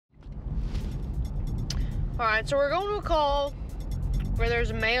All right, so we're going to a call where there's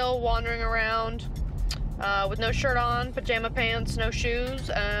a male wandering around with no shirt on, pajama pants, no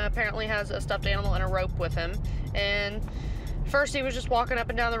shoes. Apparently has a stuffed animal and a rope with him. And first he was just walking up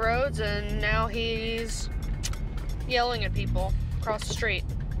and down the roads, and now he's yelling at people across the street.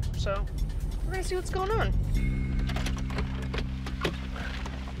 So we're gonna see what's going on.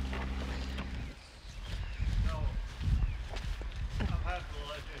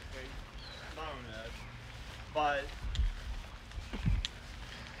 But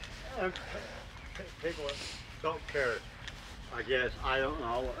people don't care, I guess. I don't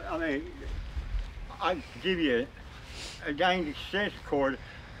know. I mean, I give you a dang extension cord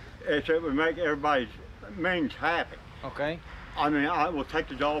if it would make everybody's means happy. Okay. I mean, I will take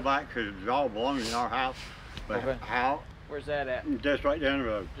the doll back because the doll belongs in our house. But Okay. how? Where's that at? Just right down the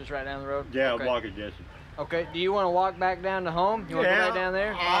road. Just right down the road? Yeah, okay. walking distance. Okay, do you want to walk back down to home? You want to go back down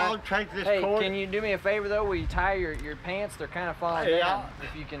there? I'll take this hey, cord. Can you do me a favor though? Will you tie your pants? They're kind of falling down.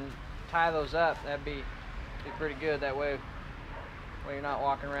 If you can tie those up, that'd be pretty good. That way you're not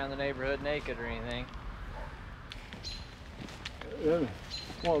walking around the neighborhood naked or anything.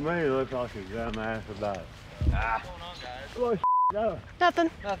 What me looks like a dumbass about it. Ah. What's going on, guys? No.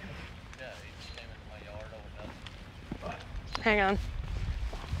 Nothing. Nothing. Yeah, he just came into my yard over nothing. Hang on.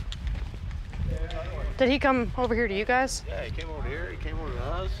 Did he come over here to you guys? Yeah, he came over here, he came over to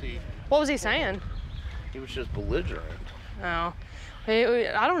us, What was he saying? he was just belligerent. Oh.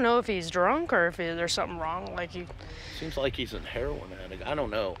 I don't know if he's drunk or if there's something wrong. Like he. Seems like he's a heroin addict. I don't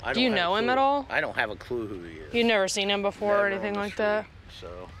know. Do you know him at all? I don't have a clue who he is. You've never seen him before or Never anything on the like that? street,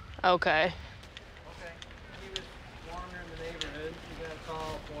 So. Okay. Okay. He was wandering the neighborhood. You got a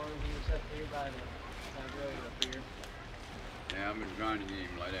call for him. He was up here by the road up here. Yeah, I've been trying to get him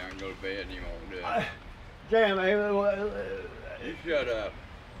to lay down and go to bed and he won't do it. Damn, You shut up.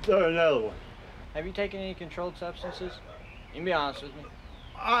 there's another one. Have you taken any controlled substances? You can be honest with me.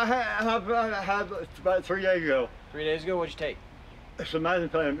 I had about 3 days ago. 3 days ago, what'd you take? Some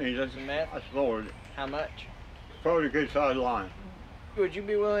methamphetamine. Some meth? I swallowed it. How much? Probably a good size line. Would you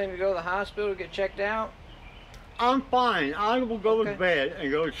be willing to go to the hospital to get checked out? I'm fine. I will go Okay. to bed and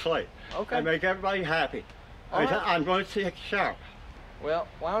go to sleep. Okay. And make everybody happy. All right. I'm going to take a shower. Well,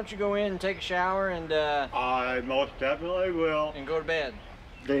 why don't you go in and take a shower and I most definitely will. go to bed?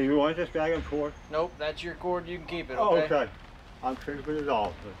 Do you want this back and forth? Nope, that's your cord. You can keep it. Oh, Okay. okay. I'm treating it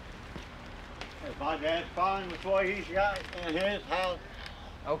off. If my dad's fine with what he's got in his house.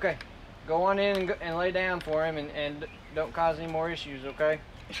 Okay. Go on in and lay down for him and don't cause any more issues. Okay.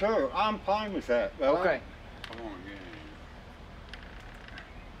 Sure, I'm fine with that. Well, Okay. Come on, get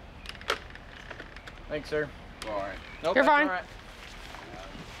in. Thanks, sir. All right. Nope, You're that's fine. all right.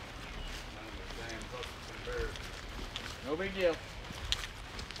 No big deal.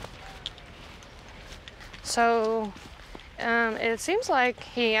 So, it seems like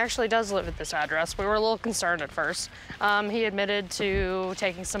he actually does live at this address. We were a little concerned at first. He admitted to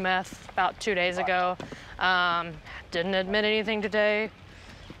taking some meth about 2 days ago. Didn't admit anything today.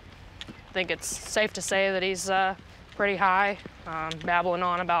 I think it's safe to say that he's pretty high, babbling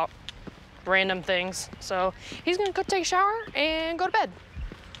on about random things. So he's gonna go take a shower and go to bed.